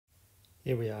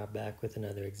Here we are back with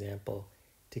another example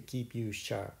to keep you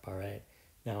sharp, all right?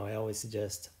 Now, I always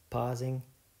suggest pausing,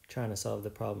 trying to solve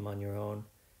the problem on your own,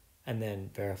 and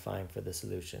then verifying for the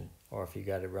solution, or if you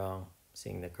got it wrong,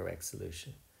 seeing the correct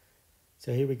solution.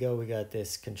 So here we go, we got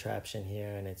this contraption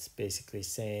here, and it's basically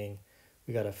saying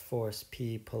we got a force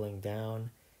P pulling down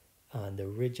on the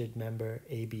rigid member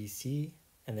ABC,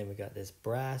 and then we got this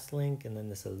brass link and then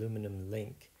this aluminum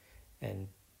link. And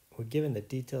we're given the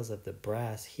details of the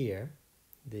brass here,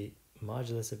 the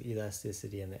modulus of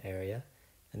elasticity in the area,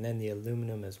 and then the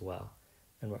aluminum as well.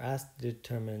 And we're asked to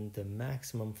determine the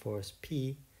maximum force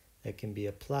P that can be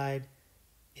applied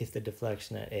if the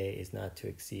deflection at A is not to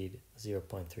exceed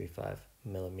 0.35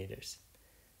 millimeters.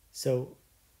 So,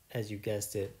 as you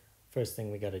guessed it, first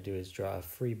thing we got to do is draw a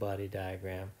free body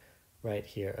diagram right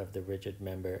here of the rigid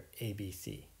member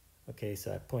ABC. Okay,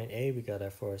 so at point A, we got our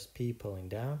force P pulling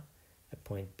down. At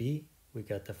point B, we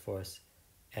got the force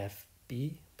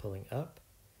FB pulling up.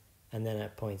 And then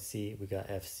at point C, we got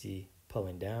FC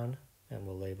pulling down. And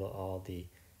we'll label all the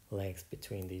lengths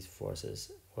between these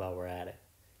forces while we're at it.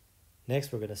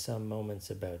 Next, we're going to sum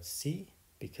moments about C,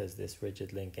 because this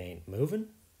rigid link ain't moving.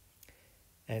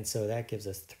 And so that gives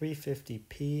us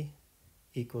 350P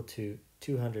equal to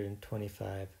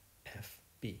 225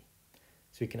 FB.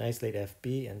 So we can isolate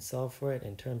FB and solve for it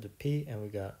in terms of P, and we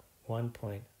got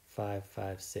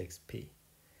 1.556P. We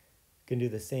can do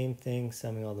the same thing,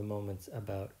 summing all the moments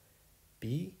about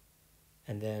B,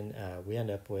 and then we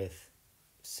end up with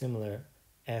similar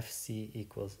FC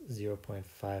equals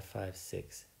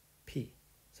 0.556P.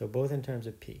 So both in terms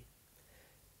of P.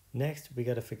 Next, we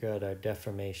got to figure out our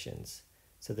deformations.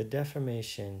 So the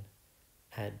deformation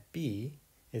at B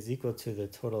is equal to the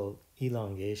total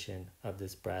elongation of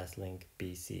this brass link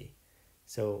BC.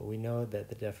 So we know that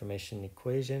the deformation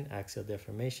equation, axial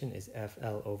deformation, is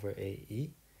FL over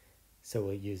AE. So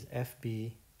we'll use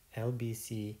FB,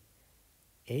 LBC,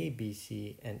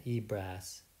 ABC, and E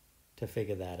brass to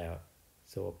figure that out.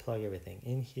 So we'll plug everything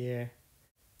in here.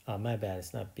 Oh, my bad,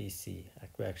 it's not BC.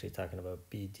 We're actually talking about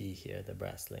BD here, the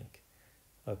brass link.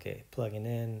 Okay, plugging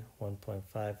in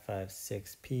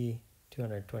 1.556P,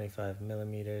 225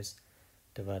 millimeters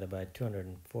divided by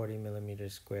 240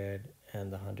 millimeters squared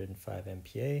and the 105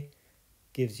 MPa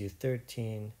gives you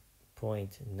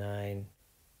 13.9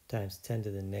 times 10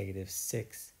 to the negative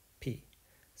 6P.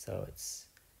 So it's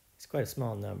quite a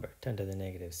small number, 10 to the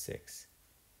negative 6.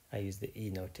 I use the E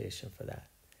notation for that.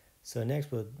 So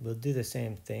next we'll do the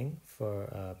same thing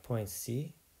for point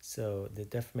C. So the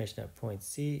deformation at point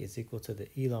C is equal to the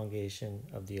elongation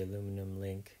of the aluminum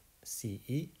link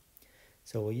CE.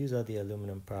 So we'll use all the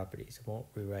aluminum properties. I won't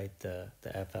rewrite the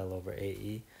FL over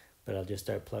AE, but I'll just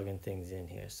start plugging things in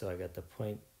here. So I got the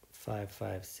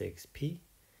 0.556P.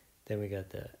 Then we got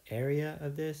the area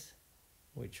of this,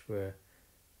 then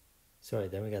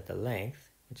we got the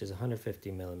length, which is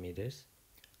 150 millimeters,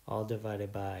 all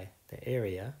divided by the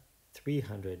area,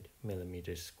 300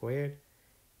 millimeters squared.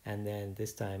 And then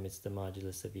this time it's the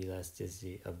modulus of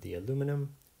elasticity of the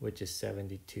aluminum, which is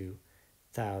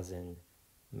 72,000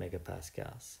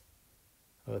 megapascals.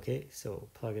 Okay, so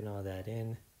plugging all that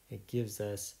in, it gives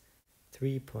us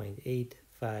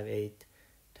 3.858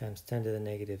 times 10 to the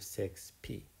negative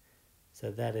 6P. So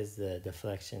that is the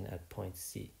deflection at point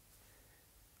C.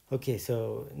 Okay,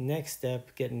 so next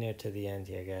step, getting near to the end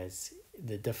here, guys,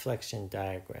 the deflection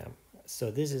diagram.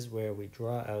 So this is where we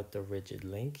draw out the rigid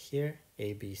link here,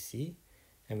 ABC,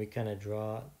 and we kind of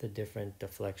draw the different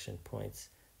deflection points.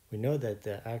 We know that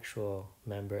the actual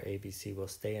member ABC will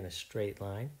stay in a straight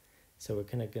line. So we're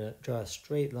going to draw a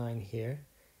straight line here,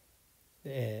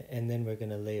 and then we're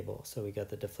going to label. So we got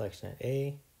the deflection at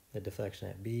A, the deflection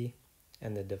at B,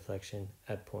 and the deflection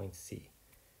at point C.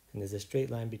 And there's a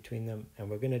straight line between them, and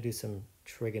we're going to do some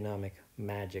trigonomic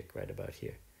magic right about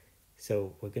here.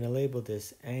 So we're going to label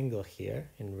this angle here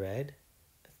in red,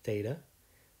 theta,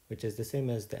 which is the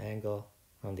same as the angle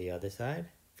on the other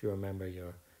side, if you remember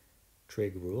your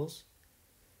trig rules.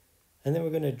 And then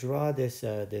we're going to draw this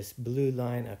this blue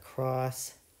line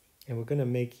across, and we're going to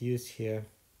make use here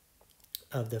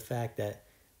of the fact that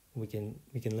we can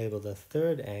label the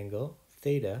third angle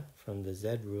theta from the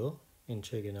Z rule in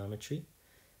trigonometry.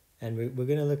 And we're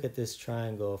going to look at this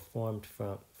triangle formed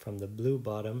from the blue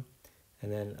bottom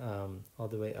and then all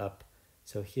the way up.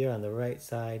 So here on the right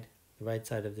side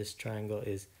of this triangle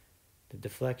is the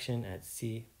deflection at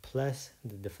C plus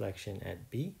the deflection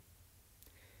at B.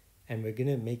 And we're going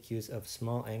to make use of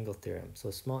small angle theorem.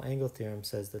 So small angle theorem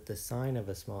says that the sine of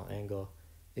a small angle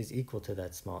is equal to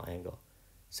that small angle.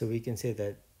 So we can say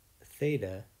that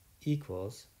theta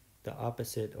equals the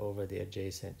opposite over the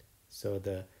adjacent. So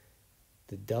the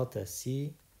delta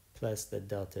C plus the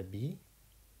delta B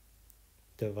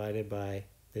divided by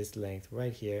this length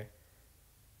right here.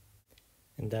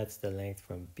 And that's the length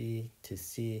from B to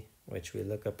C, which we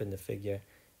look up in the figure.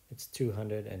 It's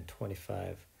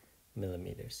 225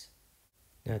 millimeters.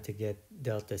 Now to get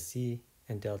delta C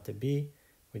and delta B,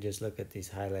 we just look at these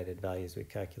highlighted values we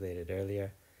calculated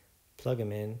earlier, plug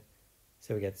them in.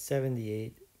 So we get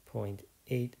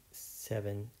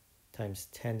 78.87 times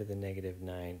 10 to the negative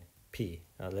 9 P.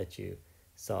 I'll let you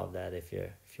solve that if you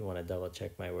want to double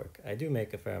check my work. I do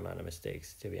make a fair amount of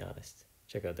mistakes, to be honest.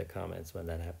 Check out the comments when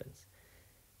that happens.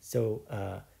 So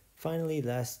finally,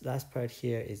 last part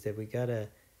here is that we gotta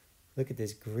look at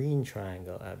this green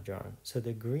triangle I've drawn. So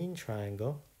the green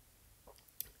triangle,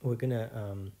 we're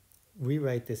gonna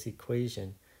rewrite this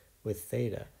equation with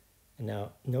theta. And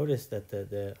now notice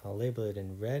that I'll label it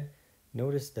in red.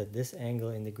 Notice that this angle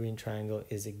in the green triangle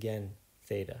is again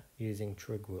theta using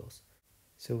trig rules.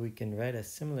 So we can write a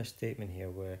similar statement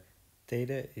here where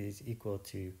theta is equal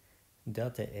to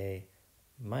delta A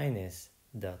minus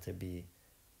delta B,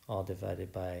 all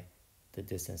divided by the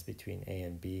distance between A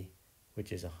and B,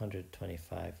 which is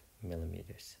 125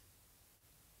 millimeters.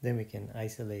 Then we can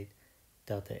isolate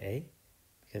delta A,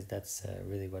 because that's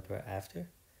really what we're after.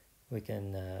 We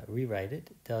can rewrite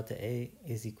it. Delta A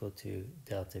is equal to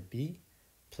delta B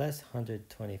plus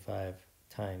 125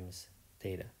 times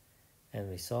theta. And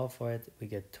we solve for it, we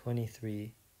get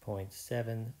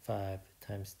 23.75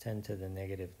 times 10 to the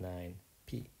negative 9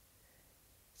 P.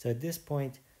 So at this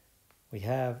point, we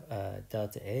have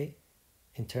delta A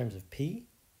in terms of P,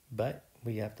 but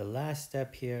we have the last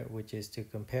step here, which is to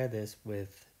compare this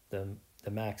with the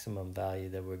maximum value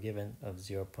that we're given of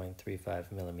 0.35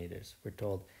 millimeters. We're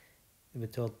told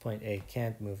point A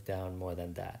can't move down more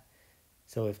than that.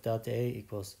 So if delta A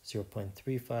equals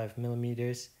 0.35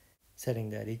 millimeters, setting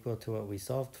that equal to what we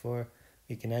solved for,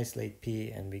 we can isolate P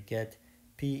and we get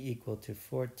P equal to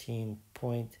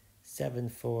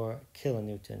 14.74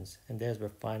 kilonewtons. And there's our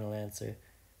final answer.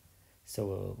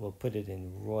 So we'll put it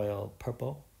in royal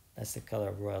purple. That's the color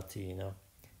of royalty, you know.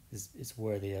 It's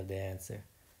worthy of the answer.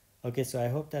 Okay, so I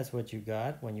hope that's what you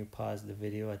got when you paused the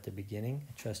video at the beginning.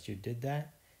 I trust you did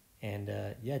that. And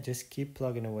yeah, just keep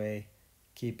plugging away,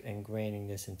 keep ingraining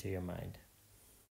this into your mind.